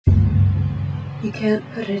You can't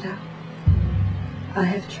put it out. I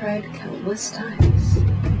have tried countless times.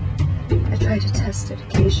 I try to test it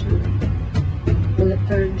occasionally. Will it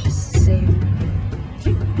burn just the same?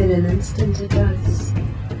 In an instant it does.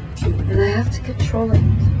 And I have to control it.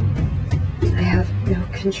 I have no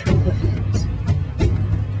control of it.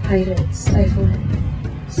 Hide it, stifle it,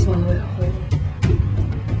 swallow it whole.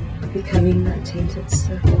 Becoming that tainted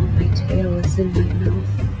circle, my tail is in my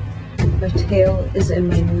mouth. My tail is in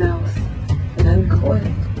my mouth, and I'm coiled.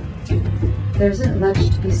 There isn't much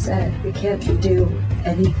to be said. We can't do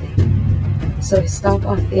anything. So I stop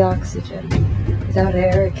off the oxygen. Without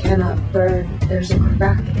air, it cannot burn. There's a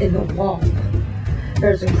crack in the wall.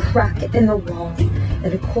 There's a crack in the wall,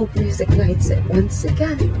 and a cold breeze ignites it once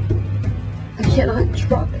again. I cannot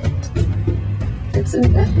drop it. It's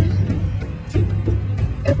embedded.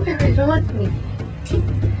 I wear it on me.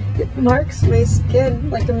 It marks my skin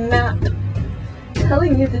like a map,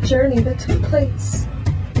 telling you the journey that took place.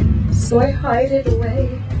 So I hide it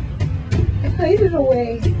away. I hide it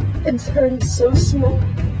away and turn so small.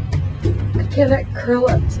 I cannot curl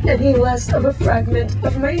up to any less of a fragment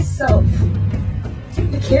of myself.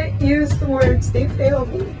 I can't use the words, they fail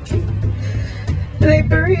me. And I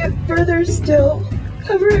bury it further still,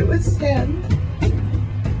 cover it with sand.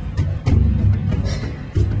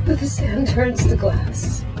 But the sand turns to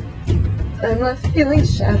glass. I'm left feeling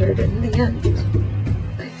shattered in the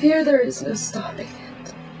end. I fear there is no stopping.